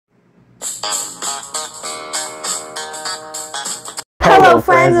Hello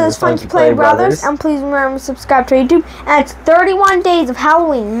friends, it's Funky Play Brothers, and please remember to subscribe to our YouTube. And it's 31 days of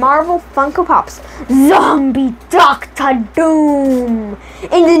Halloween Marvel Funko Pops Zombie Doctor Doom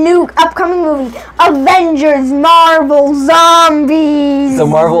in the new upcoming movie Avengers Marvel Zombies. So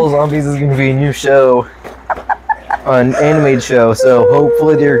Marvel Zombies is going to be a new show, an animated show, so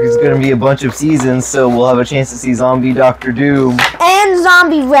hopefully there's going to be a bunch of seasons, so we'll have a chance to see Zombie Doctor Doom. And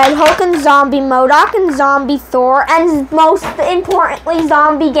Zombie Red Hulk, and Zombie MODOK, and Zombie Thor, and most importantly,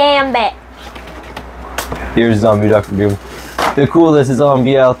 Zombie Gambit. Here's Zombie Doctor Doom, the coolest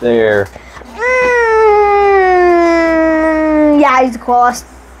zombie out there. Yeah, he's the coolest.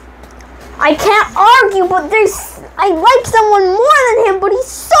 I can't argue, but I like someone more than him, but he's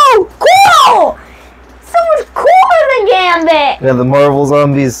so cool! So much cooler than Gambit! Now the Marvel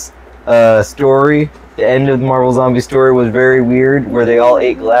Zombies story, the end of the Marvel Zombie story was very weird, where they all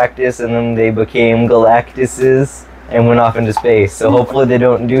ate Galactus and then they became Galactuses and went off into space. So hopefully they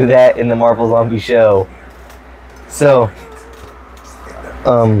don't do that in the Marvel Zombie show. So,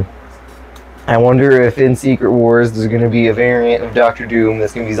 I wonder if in Secret Wars there's going to be a variant of Doctor Doom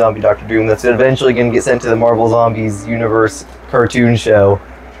that's going to be Zombie Doctor Doom that's eventually going to get sent to the Marvel Zombies universe cartoon show.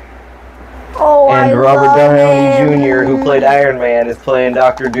 Oh, and Robert Downey Jr., who played Iron Man, is playing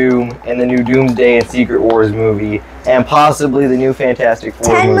Doctor Doom in the new Doomsday and Secret Wars movie, and possibly the new Fantastic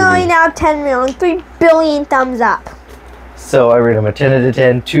Four 10 movie. million out of 10 million, 3 billion thumbs up. So I rate him a 10 out of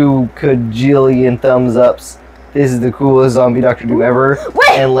 10, 2 kajillion thumbs ups. This is the coolest Zombie Doctor Doom ever.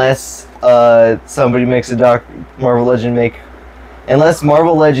 Wait! Unless somebody makes a Marvel Legend unless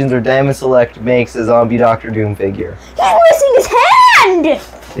Marvel Legends or Diamond Select makes a Zombie Doctor Doom figure. He's missing his hand!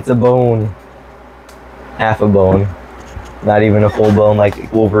 It's a bone. Half a bone. Not even a full bone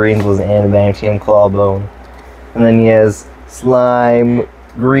like Wolverine's was an adamantium claw bone. And then he has slime,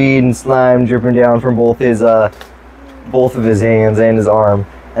 green slime dripping down from both of his hands and his arm.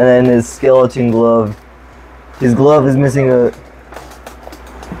 And then his skeleton glove. His glove is missing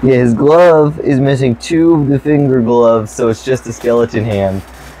his glove is missing 2 of the finger gloves, so it's just a skeleton hand.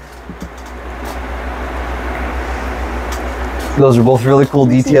 Those are both really cool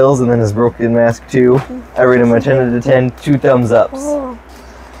details, and then his broken mask too. I rate him a 10 out of 10, 2 thumbs ups. Oh.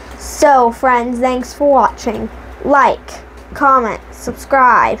 So friends, thanks for watching. Like, comment,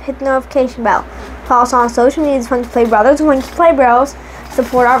 subscribe, hit the notification bell. Follow us on social media, Funky Play Brothers, Funky Play Bros.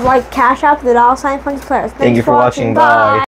 Support our Cash App, the $sign Funky Players. Thank you for watching. Bye.